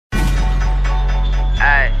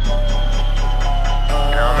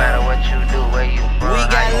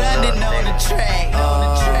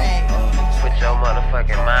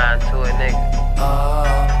motherfucking mind to it, nigga.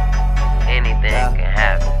 Anything can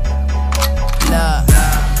happen. Look,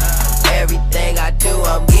 everything I do,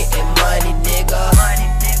 I'm getting money, nigga.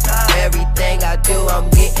 Everything I do, I'm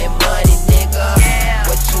getting money, nigga.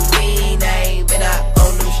 What you mean I ain't been out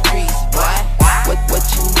on them streets, boy? What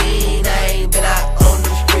you mean I ain't been out on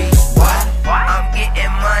them streets, boy? I'm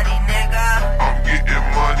getting money, nigga. I'm getting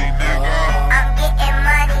money, nigga. I'm getting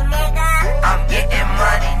money, nigga. I'm getting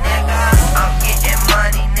money, nigga. I'm getting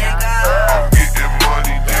money, nigga. I'm getting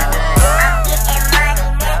money, nigga. I'm getting money,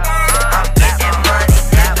 nigga. I'm getting money,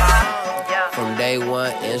 nigga. From day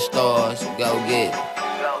one in stores, go get it.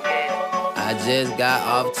 I just got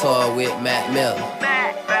off tour with Mac Miller,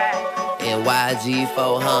 and YG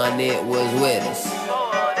 400 was with us.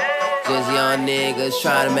 Just young niggas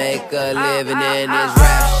trying to make a living, and this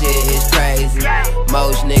rap shit is crazy.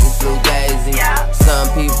 Most niggas fugazi. Some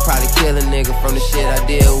people probably kill a nigga from the shit I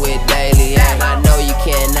deal with daily. And I know you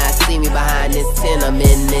cannot see me behind this 10, I'm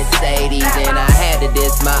in this 80s. And I had to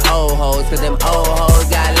diss my old hoes, cause them old hoes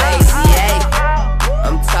got lazy, ayy.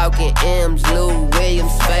 I'm talking M's, Lou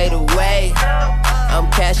Williams, fade away. I'm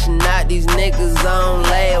cashing out these niggas on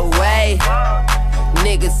layaway.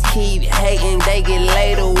 Niggas keep hating, they get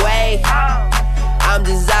laid away. I'm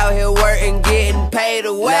just out here working, getting paid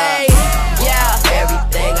away. Yeah,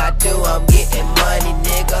 everything I do, I'm getting money,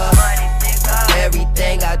 nigga.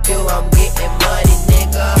 Everything I do, I'm getting money,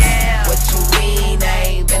 nigga. What you mean I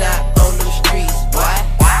ain't been out on them streets, boy?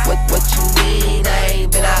 What you mean I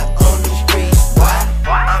ain't been out on them streets, boy?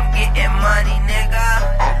 I'm getting money, nigga.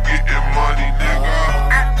 I'm getting money, nigga.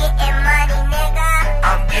 I'm getting money, nigga.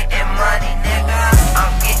 I'm getting money, nigga.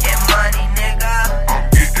 I'm getting money, nigga. I'm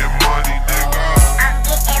getting money, nigga. I'm getting money, nigga.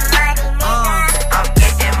 I'm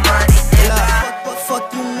getting money, nigga.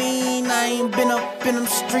 Fuck you mean I ain't been up in them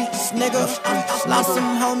streets, nigga. Lost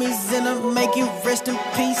some homies in them, make you rest in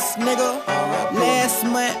peace, nigga. Last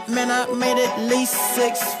month, man, I made at least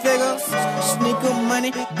 6 figures. Sneaker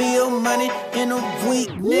money, bill money in a week,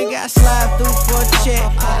 nigga. I slide through for a check,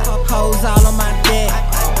 hoes all on my deck.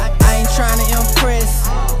 I ain't tryna impress,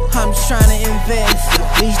 I'm just tryna invest.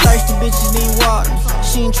 These thirsty bitches need water.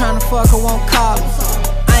 She ain't tryna fuck, her won't call her.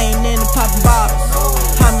 I ain't into popping bottles,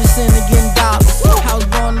 I'm just into getting dollars. I was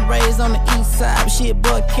born and raised on the east side, but shit,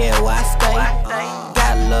 boy, care where I stay.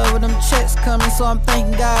 Got love with them checks coming, so I'm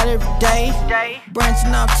thanking God every day.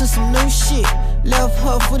 Branching off to some new shit, left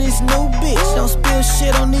her for this new bitch. Don't spill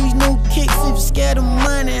shit on these new kicks. If you scared of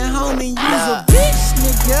money, homie, use a bitch,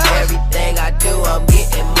 nigga. Everything I do, I'm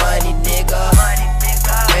getting money, nigga.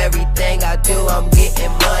 Everything I do, I'm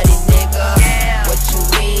getting money, nigga. What you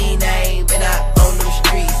mean I ain't